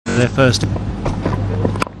their first.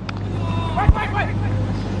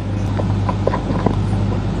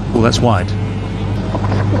 Oh, that's wide.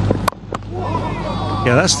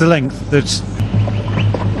 Yeah, that's the length. That's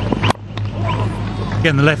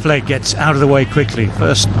again, the left leg gets out of the way quickly.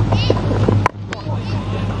 First,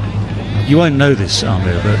 you won't know this,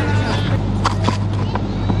 Amir, but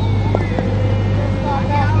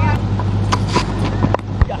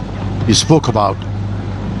you spoke about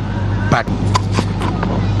back.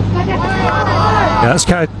 Yeah,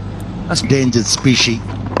 that's Endangered species.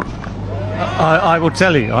 I will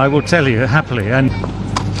tell you happily. And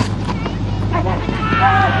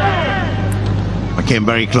I came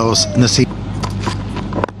very close in the sea.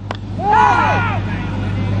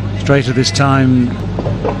 straighter this time.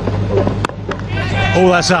 Oh,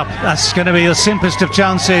 that's up. That's going to be the simplest of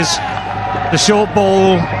chances. The short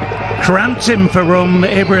ball cramped him for room.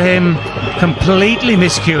 Ibrahim completely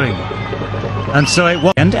miscuing. And so it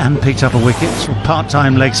was. And picked up a wicket. So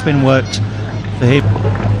part-time leg spin worked for him.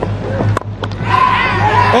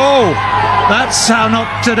 Oh, that's how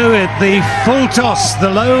not to do it. The full toss, the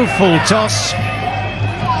low full toss.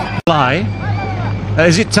 Fly.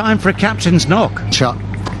 Is it time for a captain's knock? Shot.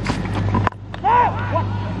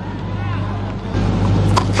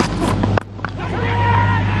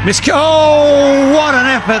 Oh, what an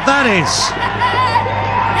effort that is!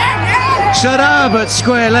 Shadab at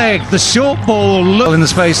square leg. The short ball in the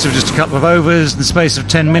space of just a couple of overs, in the space of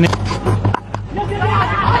 10 minutes.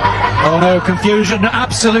 Oh no, confusion,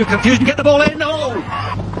 absolute confusion. Get the ball in. Oh!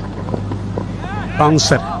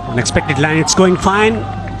 Bouncer, unexpected line. It's going fine.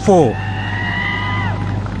 4.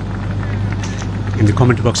 In the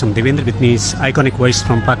commentary box, I'm Devendra with me's iconic voice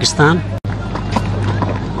from Pakistan.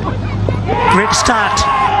 Great start.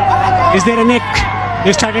 Is there a nick?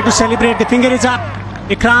 They started to celebrate. The finger is up.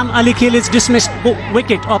 Ikram Ali Khil is dismissed.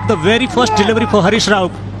 Wicket of the very first delivery for Harish Rao.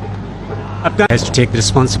 Afghan has to take the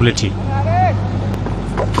responsibility.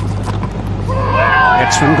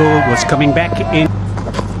 Batsman goal was coming back in.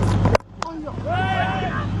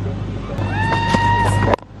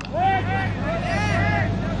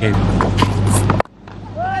 Again.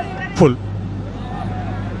 Full.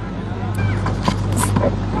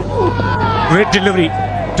 Great delivery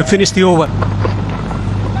to finish the over.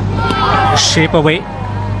 Shape away.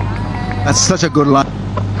 That's such a good line.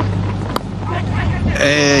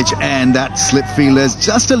 Edge, and that slip fielder is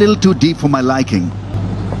just a little too deep for my liking.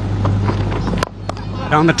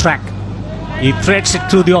 Down the track. He threads it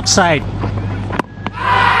through the offside.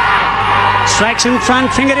 Strikes in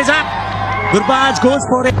front, finger is up. Gurbaz goes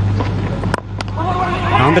for it.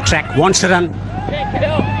 Down the track, wants to run.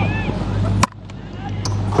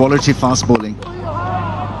 Quality fast bowling.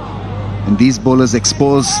 And these bowlers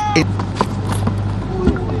expose it.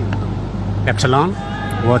 Left along,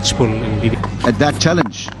 watchful in the At that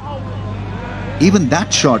challenge. Even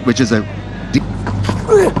that shot, which is a deep.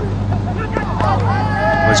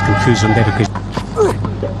 Was confused on that occasion.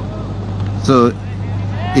 So,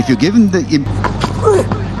 if you give him the.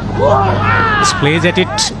 This plays at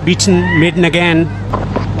it, beaten, maiden again.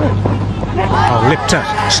 Oh, lifter,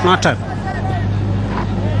 snotter.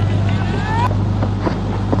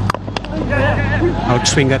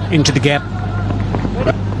 Outswinger into the gap.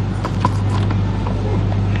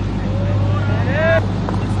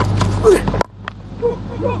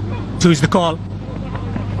 Choose the call.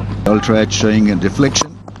 Ultra edge showing a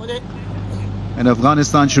deflection. And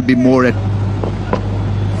Afghanistan should be more at.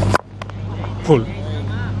 Full.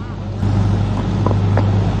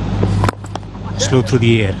 Slow through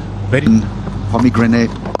the air. Very. Pomegranate.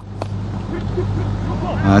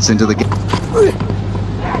 That's into the gap.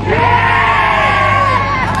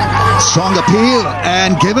 Strong appeal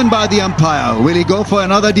and given by the umpire. Will he go for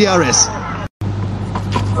another Diaries?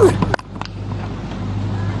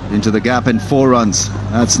 Into the gap and 4 runs.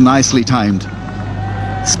 That's nicely timed.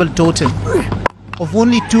 Total of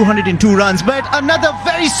only 202 runs, but another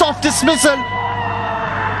very soft dismissal.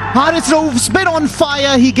 Haris Rauf's been on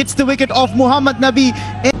fire. He gets the wicket off Muhammad Nabi.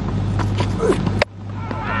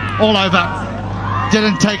 All over.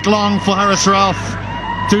 Didn't take long for Haris Rauf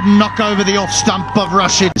to knock over the off stump of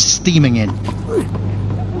Rashid. Steaming in.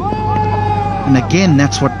 And again,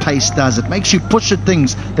 that's what pace does. It makes you push at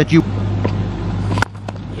things that you...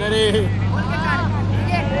 Ready.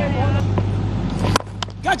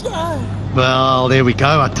 Well, there we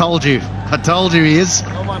go. I told you he is.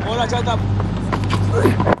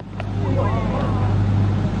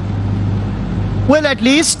 Well, at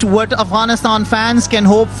least what Afghanistan fans can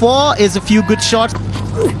hope for is a few good shots.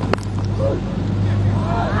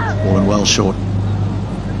 Fallen well short.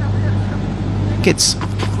 Kids.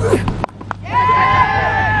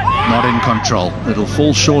 not in control. It'll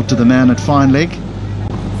fall short to the man at fine leg.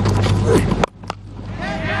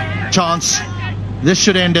 Chance. This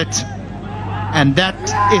should end it. And that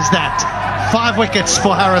is that. 5 wickets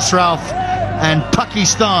for Haris Rauf, and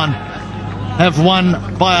Pakistan have won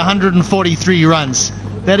by 143 runs.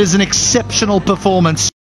 That is an exceptional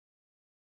performance.